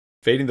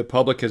Fading the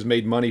public has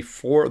made money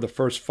for the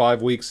first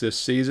 5 weeks this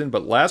season,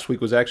 but last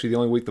week was actually the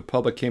only week the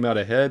public came out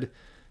ahead.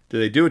 Do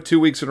they do it 2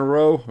 weeks in a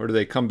row, or do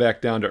they come back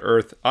down to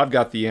earth? I've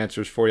got the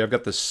answers for you. I've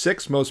got the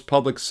 6 most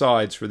public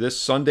sides for this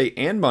Sunday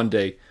and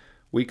Monday,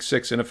 Week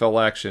 6 NFL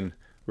action.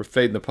 We're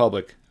fading the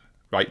public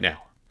right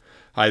now.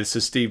 Hi, this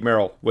is Steve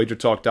Merril,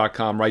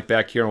 WagerTalk.com, right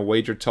back here on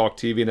WagerTalk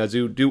TV. And as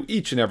I do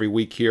each and every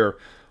week here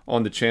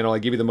on the channel, I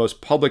give you the most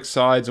public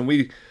sides, and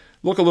we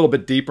look a little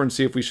bit deeper and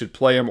see if we should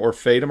play them or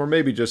fade them or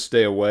maybe just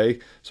stay away.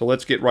 So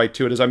let's get right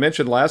to it. As I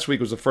mentioned, last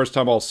week was the first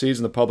time all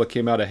season the public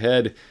came out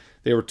ahead.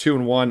 They were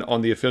 2-1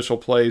 on the official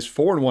plays,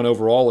 4-1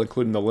 overall,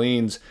 including the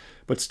leans.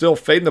 But still,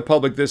 fading the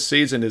public this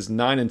season is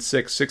 9-6,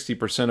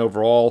 60%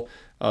 overall.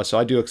 So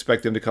I do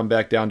expect them to come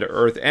back down to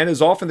earth. And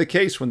as often the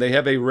case when they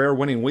have a rare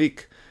winning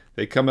week,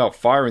 they come out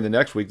firing the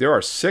next week. There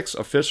are 6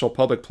 official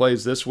public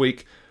plays this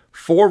week,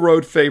 4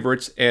 road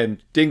favorites,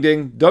 and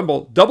ding-ding,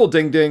 double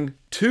ding-ding,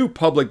 2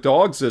 public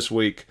dogs this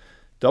week.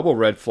 Double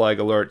red flag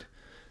alert.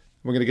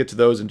 We're going to get to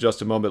those in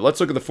just a moment. Let's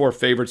look at the 4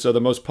 favorites. So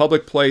the most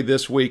public play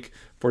this week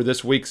for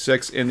this Week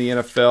 6 in the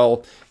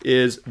NFL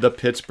is the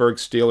Pittsburgh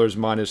Steelers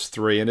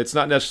 -3. And it's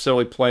not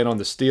necessarily playing on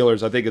the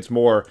Steelers. I think it's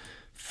more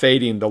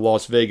fading the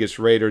Las Vegas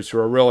Raiders, who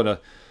are real in a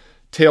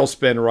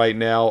tailspin right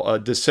now. A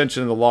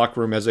dissension in the locker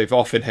room, as they've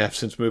often have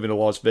since moving to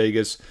Las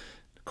Vegas.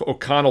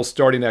 O'Connell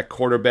starting at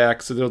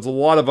quarterback. So there's a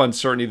lot of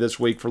uncertainty this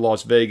week for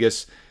Las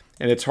Vegas.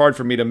 And it's hard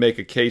for me to make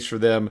a case for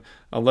them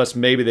unless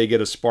maybe they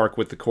get a spark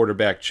with the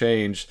quarterback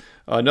change.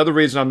 Another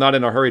reason I'm not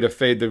in a hurry to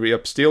fade the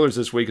Steelers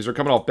this week is they're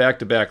coming off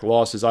back-to-back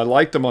losses. I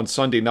liked them on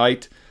Sunday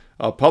night.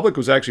 Public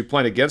was actually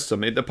playing against them.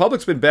 The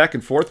public's been back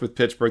and forth with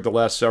Pittsburgh the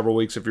last several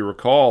weeks, if you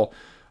recall.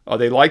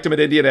 They liked them at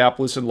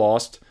Indianapolis and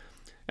lost.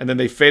 And then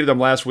they faded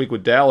them last week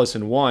with Dallas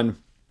and won.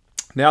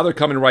 Now they're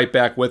coming right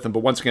back with them.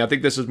 But once again, I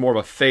think this is more of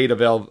a fade of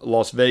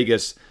Las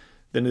Vegas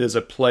than it is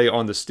a play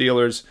on the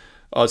Steelers.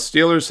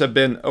 Steelers have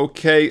been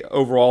okay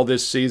overall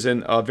this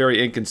season,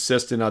 very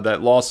inconsistent.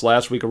 That loss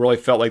last week, I really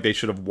felt like they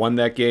should have won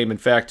that game. In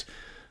fact,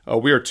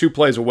 we are 2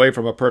 plays away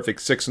from a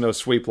perfect 6-0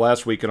 sweep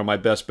last weekend on my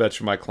best bets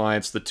for my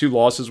clients. The 2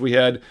 losses we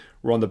had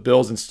were on the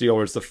Bills and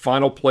Steelers, the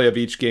final play of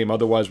each game.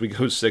 Otherwise, we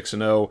go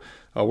 6-0.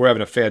 We're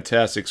having a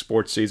fantastic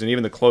sports season.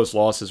 Even the close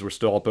losses, we're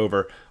still up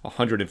over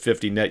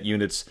 150 net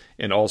units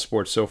in all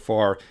sports so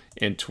far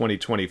in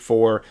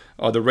 2024.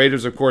 The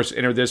Raiders, of course,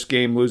 entered this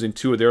game losing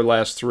 2 of their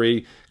last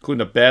 3,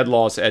 including a bad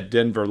loss at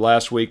Denver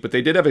last week. But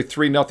they did have a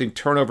 3-0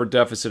 turnover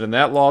deficit in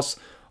that loss.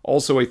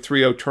 Also a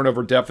 3-0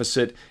 turnover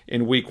deficit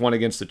in Week 1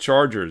 against the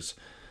Chargers.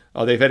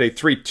 They've had a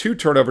 3-2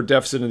 turnover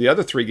deficit in the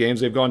other 3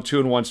 games. They've gone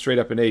 2-1 straight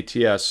up in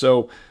ATS.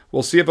 So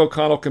we'll see if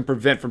O'Connell can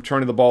prevent from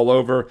turning the ball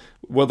over.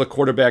 Will the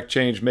quarterback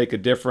change make a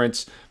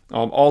difference?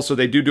 Also,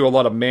 they do a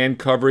lot of man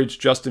coverage.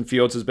 Justin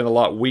Fields has been a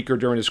lot weaker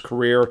during his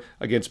career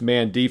against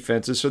man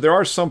defenses. So there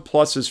are some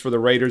pluses for the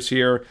Raiders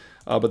here,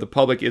 but the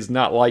public is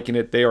not liking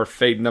it. They are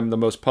fading them. The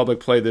most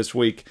public play this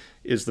week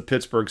is the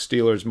Pittsburgh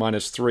Steelers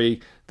 -3.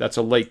 That's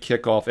a late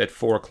kickoff at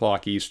 4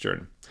 o'clock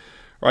Eastern.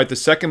 All right, the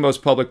second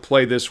most public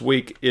play this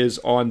week is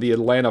on the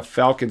Atlanta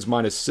Falcons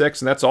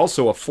 -6, and that's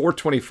also a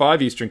 4:25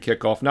 Eastern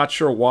kickoff. Not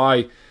sure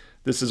why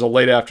this is a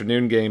late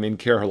afternoon game in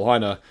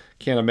Carolina.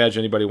 Can't imagine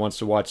anybody wants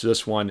to watch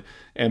this one.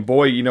 And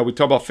boy, you know, we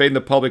talk about fading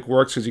the public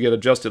works because you get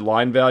adjusted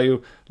line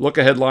value.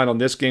 Look-ahead line on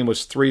this game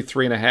was 3,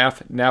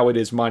 3.5. Now it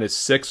is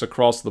 -6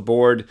 across the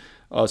board.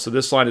 So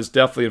this line is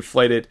definitely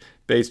inflated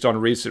based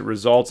on recent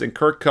results. And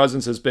Kirk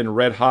Cousins has been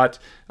red hot.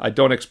 I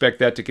don't expect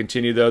that to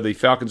continue, though. The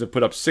Falcons have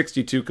put up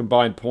 62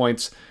 combined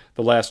points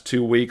the last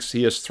 2 weeks.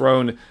 He has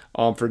thrown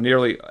for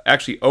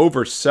actually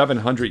over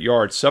 700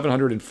 yards,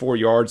 704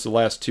 yards the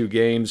last 2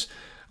 games.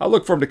 I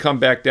look for him to come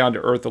back down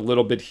to earth a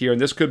little bit here, and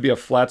this could be a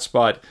flat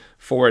spot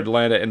for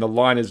Atlanta, and the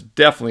line is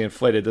definitely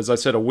inflated. As I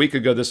said a week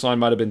ago, this line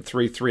might have been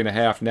 3,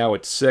 3.5. Now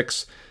it's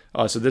 6.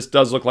 So this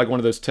does look like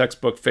one of those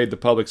textbook fade the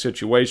public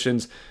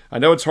situations. I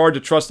know it's hard to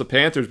trust the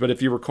Panthers, but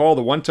if you recall,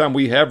 the one time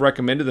we have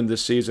recommended them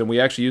this season, we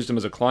actually used them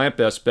as a client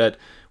best bet,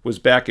 was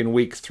back in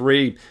Week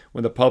 3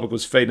 when the public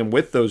was fading them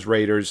with those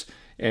Raiders,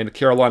 and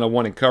Carolina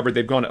won and covered.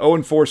 They've gone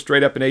 0-4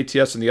 straight up in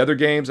ATS in the other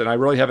games, and I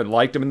really haven't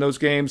liked them in those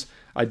games.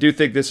 I do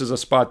think this is a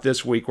spot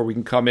this week where we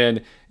can come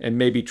in and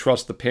maybe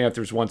trust the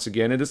Panthers once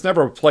again. And it's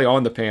never a play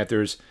on the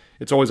Panthers.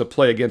 It's always a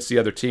play against the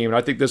other team. And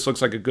I think this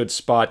looks like a good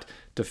spot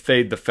to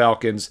fade the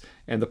Falcons,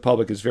 and the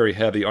public is very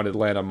heavy on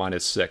Atlanta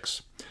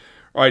 -6.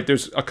 All right,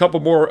 there's a couple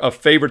more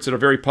favorites that are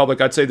very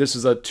public. I'd say this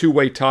is a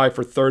 2-way tie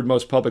for third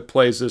most public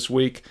plays this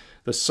week,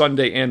 the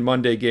Sunday and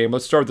Monday game.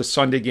 Let's start with the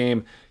Sunday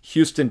game.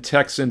 Houston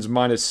Texans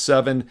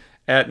 -7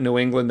 at New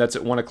England. That's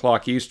at 1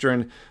 o'clock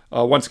Eastern.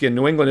 Once again,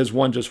 New England has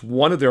won just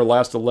 1 of their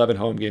last 11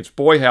 home games.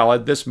 Boy, how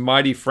this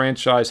mighty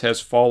franchise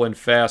has fallen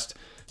fast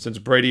since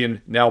Brady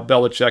and now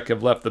Belichick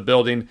have left the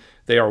building.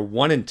 They are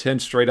 1-10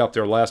 straight up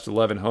their last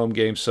 11 home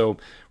games, so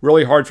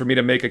really hard for me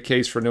to make a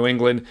case for New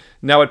England.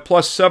 Now at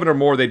 +7 or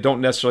more, they don't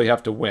necessarily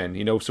have to win,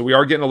 so we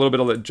are getting a little bit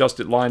of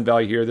adjusted line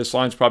value here. This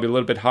line's probably a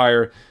little bit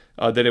higher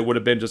than it would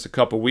have been just a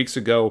couple weeks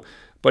ago.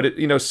 But,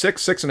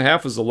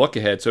 6.5 is the look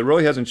ahead, so it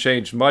really hasn't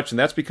changed much. And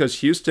that's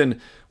because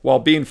Houston, while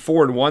being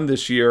 4-1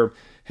 this year,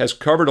 has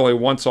covered only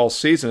once all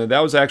season. And that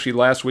was actually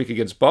last week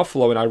against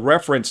Buffalo. And I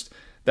referenced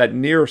that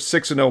near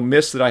 6-0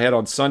 miss that I had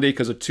on Sunday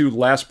because of 2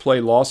 last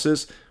play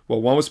losses.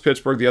 Well, one was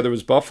Pittsburgh, the other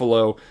was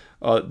Buffalo.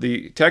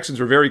 The Texans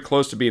were very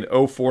close to being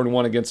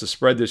 0-4-1 against the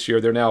spread this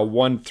year. They're now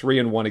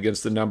 1-3-1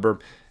 against the number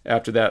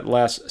after that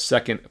last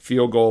second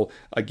field goal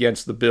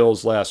against the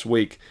Bills last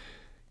week.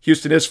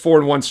 Houston is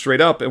 4-1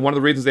 straight up, and one of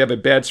the reasons they have a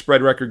bad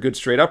spread record, good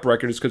straight up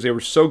record is because they were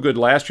so good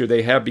last year,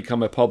 they have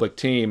become a public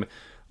team.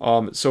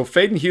 So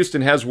fading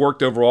Houston has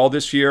worked overall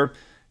this year,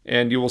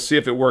 and you will see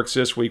if it works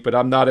this week, but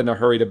I'm not in a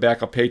hurry to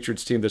back a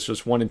Patriots team that's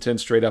just 1-10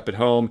 straight up at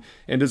home,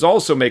 and is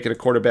also making a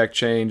quarterback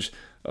change.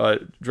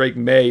 Drake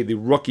May, the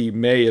rookie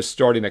May, is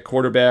starting at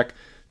quarterback.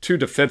 2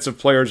 defensive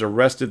players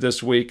arrested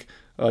this week.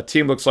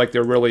 Team looks like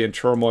they're really in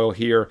turmoil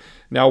here.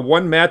 Now,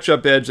 one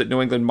matchup edge that New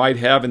England might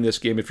have in this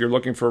game, if you're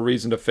looking for a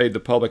reason to fade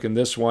the public in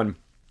this one,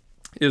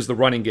 is the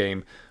running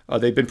game.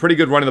 They've been pretty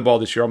good running the ball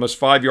this year, almost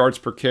 5 yards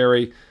per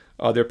carry.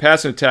 Their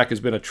passing attack has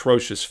been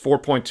atrocious,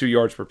 4.2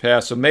 yards per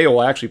pass. So May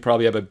will actually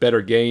probably have a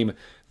better game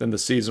than the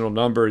seasonal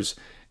numbers.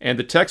 And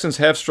the Texans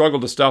have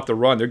struggled to stop the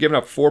run. They're giving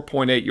up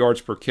 4.8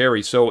 yards per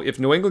carry. So if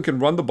New England can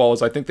run the ball,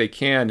 as I think they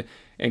can,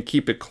 and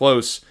keep it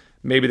close,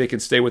 maybe they can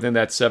stay within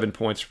that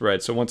 7-point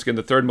spread. So once again,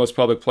 the third most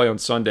public play on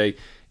Sunday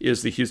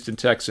is the Houston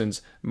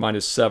Texans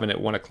 -7 at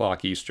 1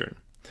 o'clock Eastern.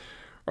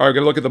 All right, we're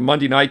going to look at the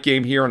Monday night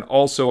game here and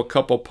also a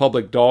couple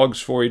public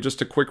dogs for you.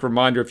 Just a quick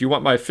reminder, if you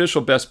want my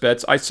official best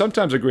bets, I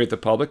sometimes agree with the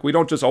public. We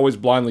don't just always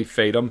blindly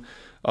fade them,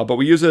 but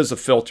we use it as a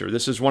filter.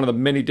 This is one of the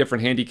many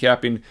different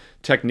handicapping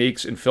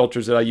techniques and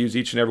filters that I use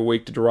each and every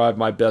week to derive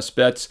my best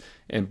bets.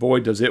 And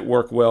boy, does it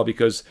work well,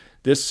 because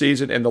this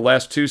season and the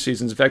last 2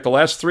 seasons, in fact, the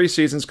last 3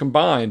 seasons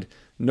combined,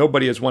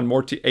 nobody has won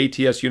more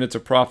ATS units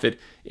of profit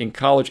in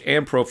college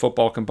and pro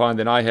football combined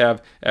than I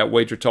have at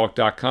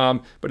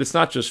WagerTalk.com. But it's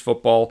not just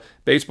football.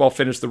 Baseball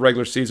finished the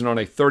regular season on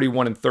a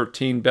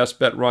 31-13 best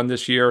bet run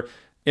this year.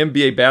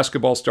 NBA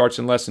basketball starts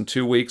in less than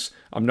 2 weeks.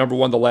 I'm number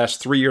 1 the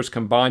last 3 years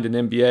combined in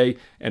NBA,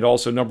 and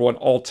also number 1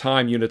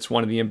 all-time units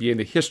won in the NBA in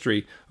the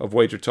history of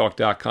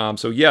WagerTalk.com.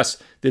 So yes,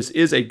 this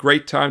is a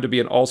great time to be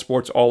an All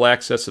Sports All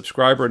Access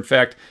subscriber. In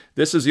fact,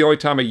 this is the only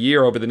time of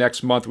year over the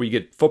next month where you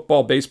get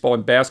football, baseball,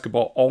 and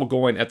basketball all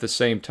going at the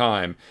same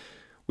time.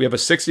 We have a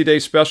 60-day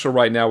special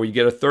right now where you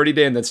get a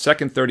 30-day and then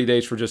second 30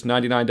 days for just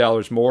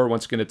 $99 more.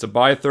 Once again, it's a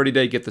buy a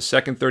 30-day, get the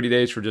second 30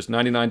 days for just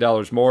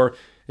 $99 more.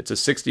 It's a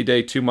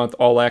 60-day, 2-month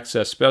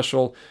all-access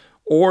special.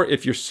 Or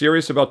if you're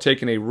serious about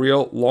taking a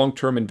real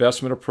long-term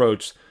investment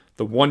approach,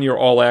 the 1-year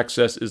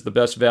all-access is the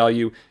best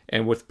value.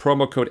 And with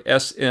promo code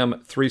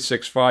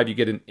SM365, you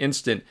get an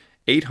instant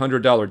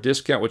 $800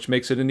 discount, which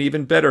makes it an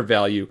even better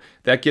value.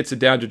 That gets it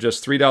down to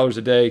just $3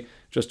 a day,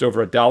 just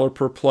over $1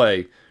 per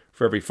play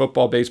for every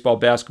football, baseball,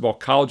 basketball,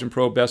 college, and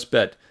pro best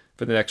bet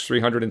for the next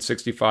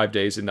 365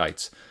 days and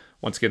nights.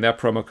 Once again, that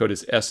promo code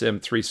is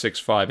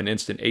SM365, an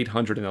instant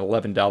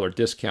 $811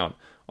 discount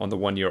on the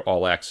 1-year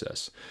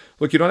all-access.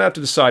 Look, you don't have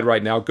to decide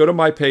right now. Go to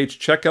my page,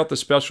 check out the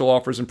special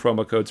offers and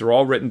promo codes. They're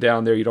all written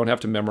down there. You don't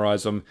have to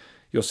memorize them.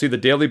 You'll see the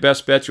daily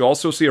best bets. You'll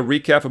also see a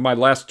recap of my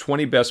last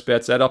 20 best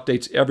bets. That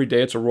updates every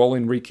day. It's a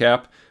rolling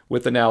recap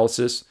with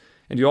analysis.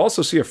 And you'll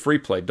also see a free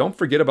play. Don't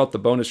forget about the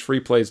bonus free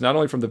plays, not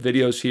only from the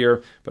videos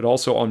here, but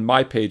also on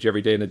my page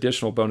every day, an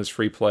additional bonus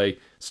free play.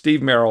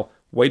 Steve Merril,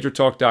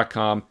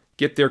 WagerTalk.com.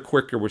 Get there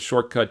quicker with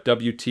shortcut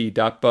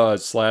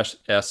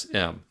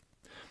wt.buzz/SM.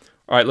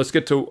 All right, let's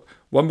get to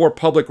one more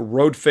public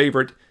road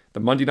favorite, the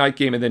Monday night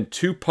game, and then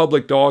 2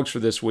 public dogs for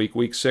this week,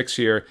 week 6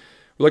 here.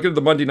 We're looking at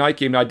the Monday night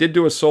game. Now, I did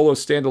do a solo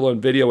standalone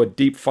video, a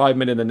deep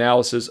 5-minute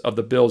analysis of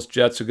the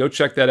Bills-Jets, so go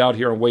check that out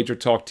here on Wager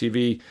Talk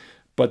TV.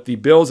 But the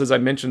Bills, as I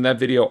mentioned in that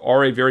video,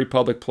 are a very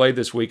public play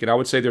this week, and I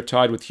would say they're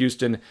tied with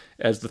Houston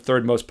as the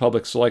 3rd most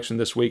public selection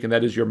this week, and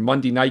that is your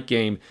Monday night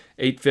game,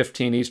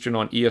 8:15 Eastern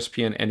on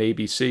ESPN and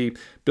ABC.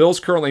 Bills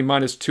currently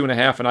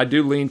 -2.5, and I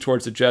do lean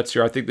towards the Jets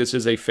here. I think this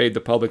is a fade the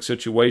public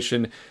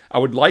situation. I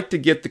would like to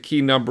get the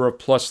key number of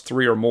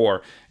 +3 or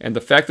more, and the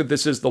fact that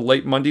this is the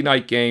late Monday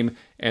night game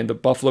and the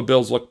Buffalo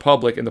Bills look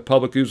public, and the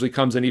public usually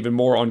comes in even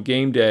more on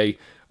game day,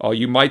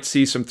 you might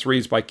see some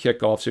 3s by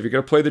kickoff. So if you're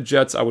going to play the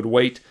Jets, I would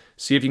wait.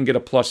 See if you can get a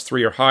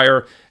 +3 or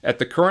higher. At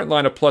the current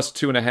line of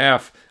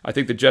 +2.5, I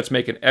think the Jets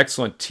make an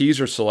excellent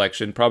teaser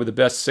selection, probably the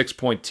best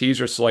 6-point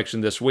teaser selection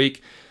this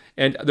week.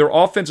 And their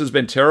offense has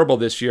been terrible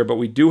this year, but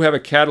we do have a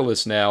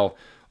catalyst now.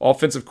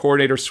 Offensive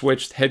coordinator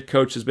switched, head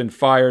coach has been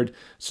fired,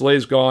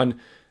 Slate's gone.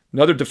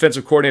 Another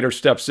defensive coordinator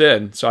steps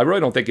in, so I really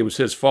don't think it was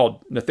his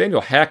fault.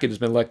 Nathaniel Hackett has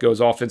been let go as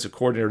offensive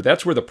coordinator.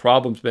 That's where the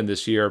problem's been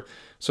this year.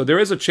 So there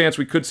is a chance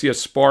we could see a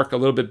spark, a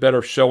little bit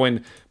better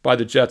showing by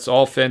the Jets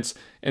offense.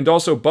 And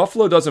also,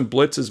 Buffalo doesn't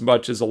blitz as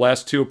much as the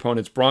last two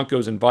opponents,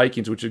 Broncos and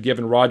Vikings, which have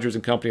given Rodgers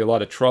and company a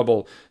lot of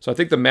trouble. So I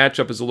think the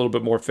matchup is a little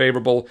bit more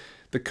favorable.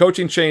 The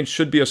coaching change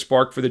should be a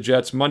spark for the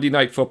Jets. Monday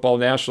Night Football,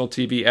 national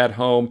TV at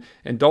home.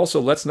 And also,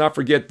 let's not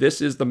forget,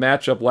 this is the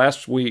matchup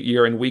last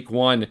year in Week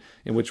 1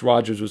 in which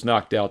Rodgers was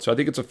knocked out. So I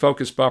think it's a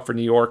focus spot for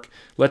New York.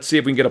 Let's see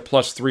if we can get a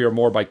 +3 or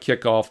more by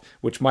kickoff,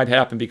 which might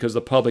happen because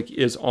the public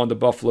is on the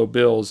Buffalo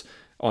Bills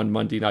on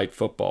Monday Night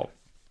Football.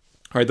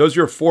 All right, those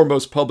are your 4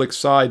 most public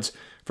sides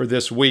for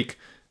this week.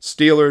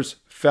 Steelers,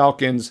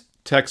 Falcons,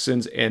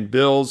 Texans, and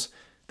Bills.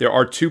 There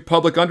are 2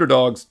 public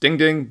underdogs. Ding,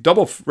 ding,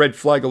 double red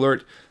flag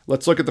alert.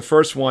 Let's look at the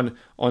first one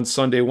on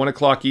Sunday, 1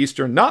 o'clock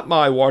Eastern. Not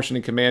my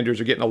Washington Commanders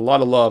are getting a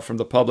lot of love from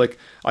the public.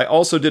 I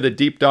also did a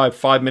deep dive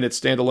 5-minute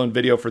standalone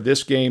video for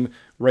this game,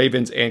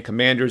 Ravens and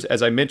Commanders.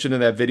 As I mentioned in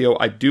that video,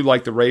 I do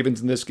like the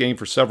Ravens in this game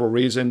for several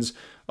reasons.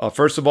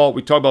 First of all,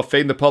 we talk about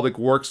fading the public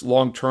works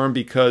long-term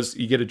because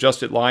you get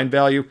adjusted line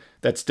value.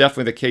 That's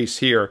definitely the case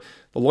here.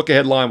 The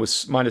look-ahead line was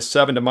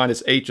 -7 to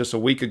 -8 just a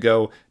week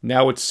ago.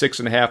 Now it's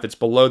 6.5. It's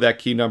below that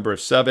key number of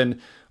 7.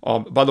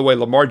 By the way,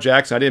 Lamar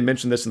Jackson, I didn't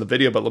mention this in the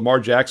video, but Lamar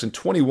Jackson,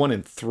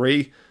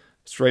 21-3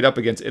 straight up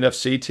against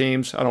NFC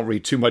teams. I don't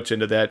read too much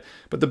into that.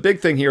 But the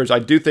big thing here is I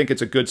do think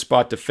it's a good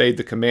spot to fade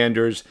the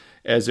Commanders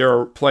as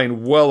they're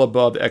playing well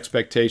above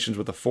expectations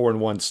with a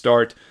 4-1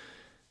 start.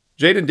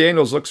 Jaden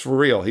Daniels looks for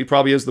real. He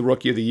probably is the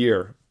Rookie of the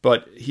Year,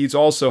 but he's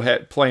also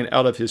playing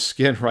out of his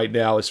skin right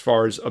now as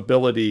far as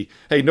ability.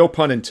 Hey, no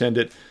pun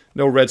intended.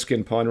 No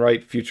Redskin pun,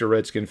 right? Future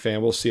Redskin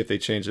fan. We'll see if they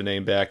change the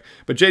name back.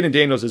 But Jaden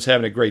Daniels is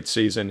having a great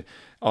season,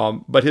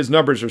 but his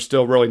numbers are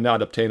still really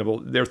not obtainable.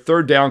 Their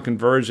third down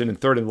conversion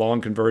and third and long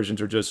conversions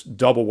are just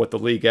double what the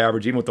league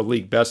average, even what the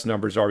league best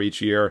numbers are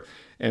each year.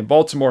 And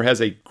Baltimore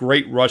has a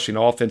great rushing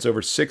offense,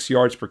 over 6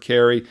 yards per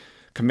carry.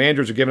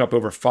 Commanders are giving up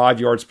over 5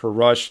 yards per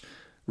rush.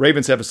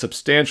 Ravens have a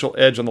substantial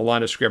edge on the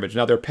line of scrimmage.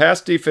 Now, their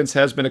pass defense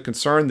has been a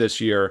concern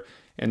this year,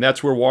 and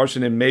that's where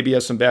Washington maybe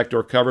has some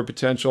backdoor cover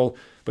potential.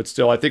 But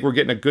still, I think we're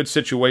getting a good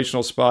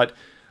situational spot.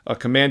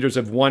 Commanders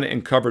have won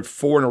and covered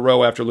 4 in a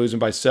row after losing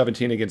by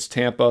 17 against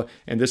Tampa,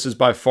 and this is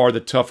by far the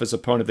toughest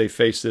opponent they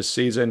face this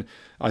season.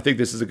 I think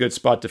this is a good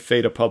spot to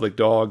fade a public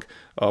dog.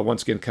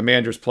 Once again,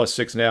 Commanders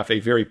 +6.5,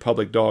 a very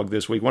public dog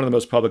this week. One of the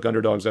most public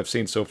underdogs I've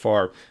seen so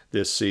far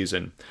this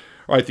season.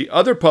 All right, the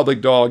other public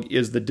dog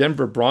is the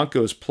Denver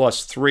Broncos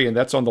 +3, and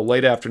that's on the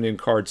late afternoon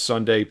card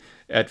Sunday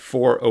at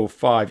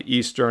 4:05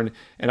 Eastern.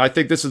 And I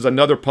think this is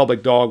another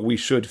public dog we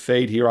should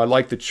fade here. I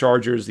like the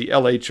Chargers, the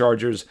LA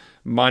Chargers,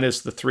 minus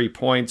the 3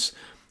 points.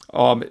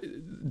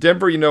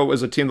 Denver,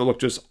 is a team that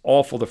looked just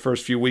awful the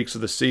first few weeks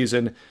of the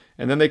season,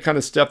 and then they kind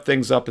of stepped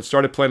things up and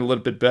started playing a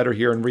little bit better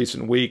here in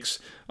recent weeks.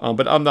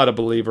 But I'm not a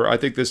believer. I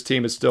think this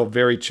team is still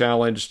very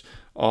challenged.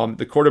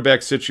 The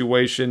quarterback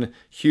situation,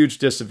 huge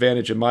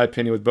disadvantage in my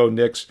opinion with Bo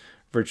Nix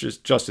versus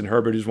Justin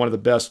Herbert, who's one of the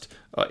best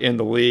in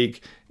the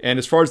league. And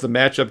as far as the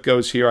matchup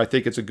goes here, I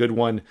think it's a good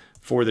one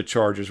for the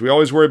Chargers. We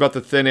always worry about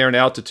the thin air and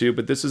altitude,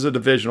 but this is a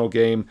divisional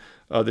game.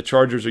 The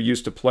Chargers are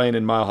used to playing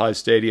in Mile High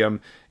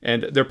Stadium,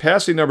 and their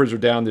passing numbers are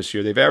down this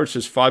year. They've averaged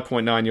just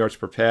 5.9 yards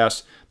per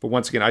pass, but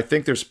once again, I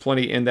think there's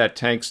plenty in that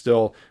tank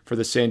still for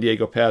the San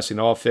Diego passing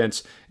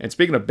offense. And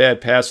speaking of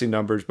bad passing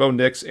numbers, Bo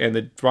Nix and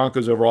the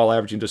Broncos overall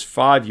averaging just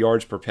 5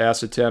 yards per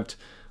pass attempt.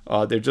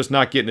 They're just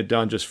not getting it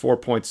done, just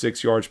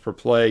 4.6 yards per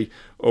play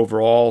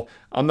overall.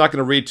 I'm not going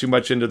to read too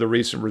much into the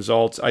recent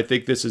results. I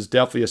think this is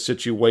definitely a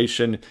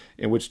situation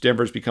in which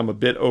Denver's become a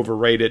bit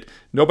overrated.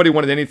 Nobody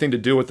wanted anything to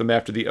do with them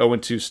after the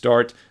 0-2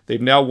 start.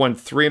 They've now won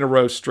 3 in a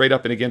row straight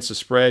up and against the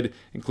spread,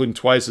 including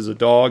twice as a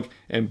dog,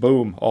 and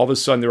boom, all of a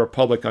sudden they're a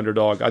public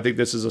underdog. I think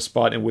this is a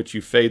spot in which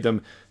you fade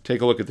them.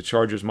 Take a look at the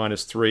Chargers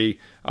 -3.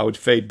 I would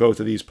fade both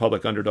of these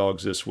public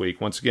underdogs this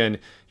week. Once again,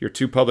 your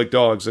 2 public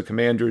dogs, the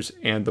Commanders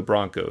and the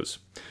Broncos.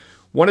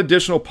 One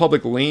additional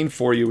public lean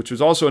for you, which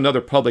was also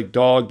another public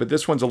dog, but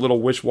this one's a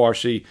little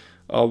wish-washy.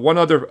 One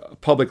other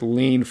public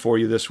lean for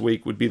you this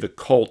week would be the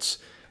Colts.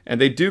 And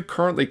they do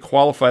currently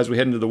qualify as we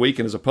head into the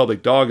weekend as a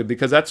public dog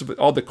because that's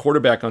all the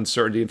quarterback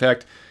uncertainty. In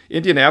fact,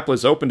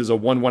 Indianapolis opened as a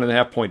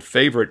 1.5 point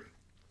favorite,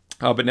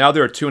 but now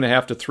they're a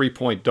 2.5 to 3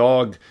 point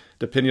dog,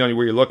 depending on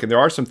where you're looking. There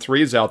are some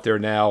 3s out there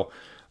now.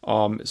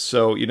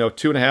 So,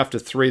 2.5 to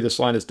 3, this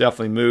line has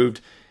definitely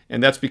moved.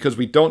 And that's because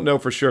we don't know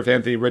for sure if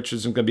Anthony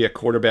Richardson is going to be a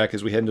quarterback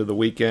as we head into the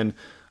weekend.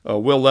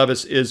 Will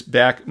Levis is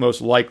back most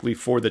likely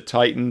for the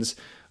Titans.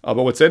 But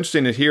what's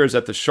interesting here is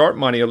that the sharp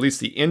money, at least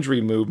the injury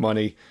move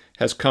money,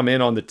 has come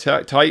in on the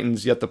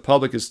Titans, yet the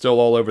public is still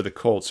all over the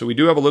Colts. So we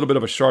do have a little bit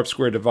of a sharp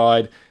square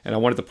divide, and I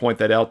wanted to point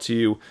that out to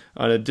you.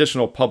 An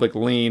additional public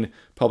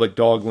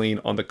dog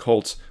lean on the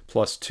Colts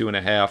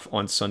 +2.5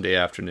 on Sunday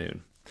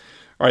afternoon.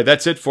 All right,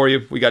 that's it for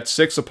you. We got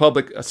 6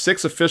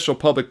 official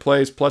public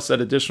plays plus that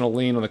additional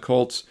lean on the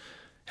Colts.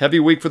 Heavy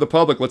week for the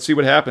public. Let's see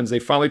what happens. They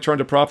finally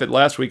turned a profit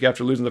last week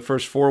after losing the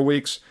first 4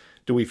 weeks.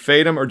 Do we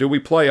fade them or do we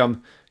play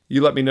them?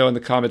 You let me know in the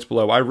comments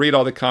below. I read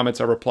all the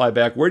comments. I reply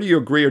back. Where do you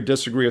agree or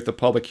disagree with the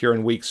public here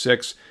in Week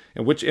 6?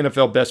 And which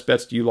NFL best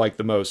bets do you like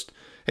the most?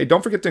 Hey,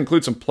 don't forget to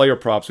include some player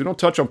props. We don't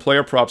touch on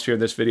player props here in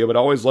this video, but I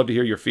always love to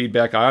hear your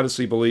feedback. I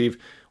honestly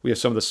believe we have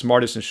some of the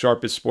smartest and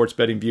sharpest sports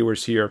betting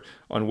viewers here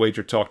on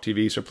WagerTalk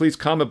TV. So please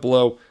comment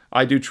below.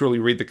 I do truly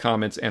read the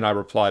comments and I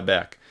reply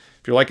back.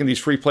 If you're liking these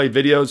free play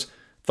videos,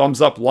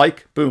 thumbs up,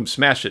 like, boom,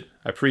 smash it.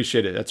 I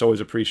appreciate it. That's always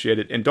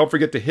appreciated. And don't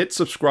forget to hit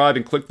subscribe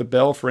and click the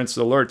bell for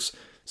instant alerts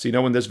so you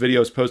know when this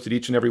video is posted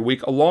each and every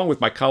week, along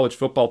with my college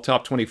football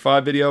top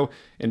 25 video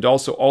and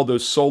also all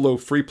those solo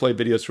free play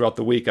videos throughout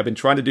the week. I've been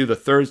trying to do the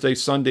Thursday,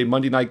 Sunday,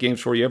 Monday night games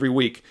for you every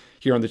week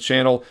here on the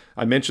channel.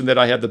 I mentioned that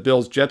I had the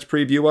Bills-Jets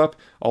preview up.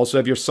 I also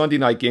have your Sunday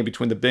night game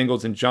between the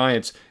Bengals and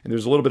Giants, and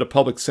there's a little bit of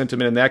public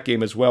sentiment in that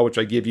game as well, which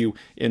I give you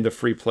in the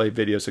free play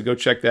video. So go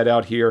check that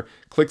out here.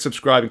 Click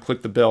subscribe and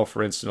click the bell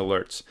for instant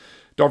alerts.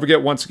 Don't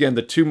forget, once again,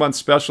 the 2-month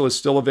special is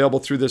still available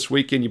through this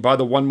weekend. You buy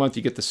the 1 month,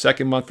 you get the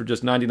second month for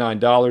just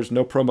 $99.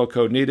 No promo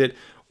code needed.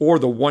 Or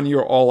the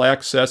 1-year all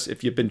access.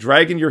 If you've been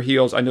dragging your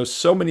heels, I know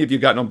so many of you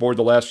have gotten on board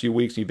the last few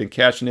weeks and you've been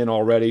cashing in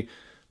already,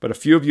 but a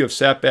few of you have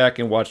sat back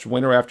and watched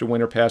winter after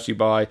winter pass you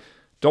by.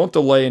 Don't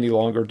delay any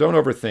longer. Don't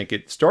overthink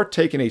it. Start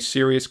taking a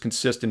serious,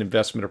 consistent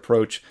investment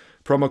approach.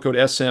 Promo code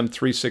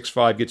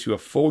SM365 gets you a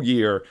full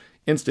year,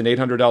 instant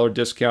 $800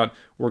 discount,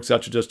 works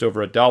out to just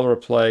over $1 a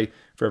play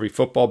for every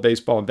football,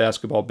 baseball, and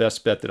basketball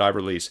best bet that I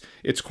release.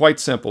 It's quite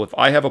simple. If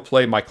I have a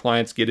play, my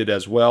clients get it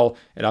as well,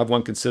 and I've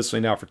won consistently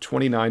now for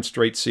 29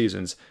 straight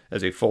seasons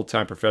as a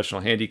full-time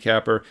professional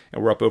handicapper,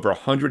 and we're up over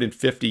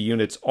 150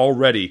 units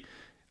already.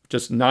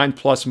 Just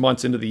 9+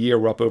 months into the year,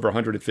 we're up over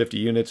 150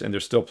 units, and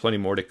there's still plenty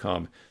more to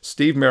come.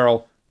 Steve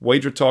Merril,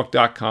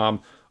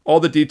 WagerTalk.com. All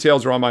the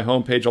details are on my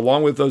homepage,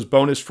 along with those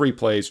bonus free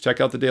plays. Check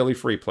out the daily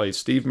free plays.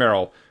 Steve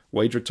Merril,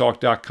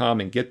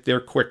 WagerTalk.com, and get there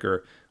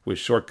quicker with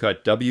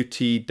shortcut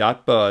WT.buzz/SM.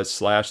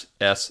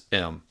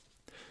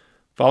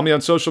 Follow me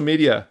on social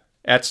media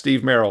at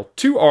Steve Merril.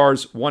 2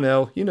 R's, 1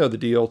 L. You know the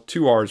deal.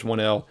 2 R's, 1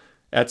 L.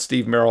 At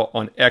Steve Merril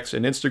on X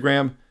and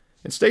Instagram.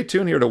 And stay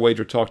tuned here to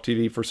WagerTalk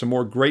TV for some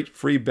more great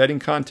free betting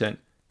content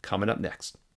coming up next.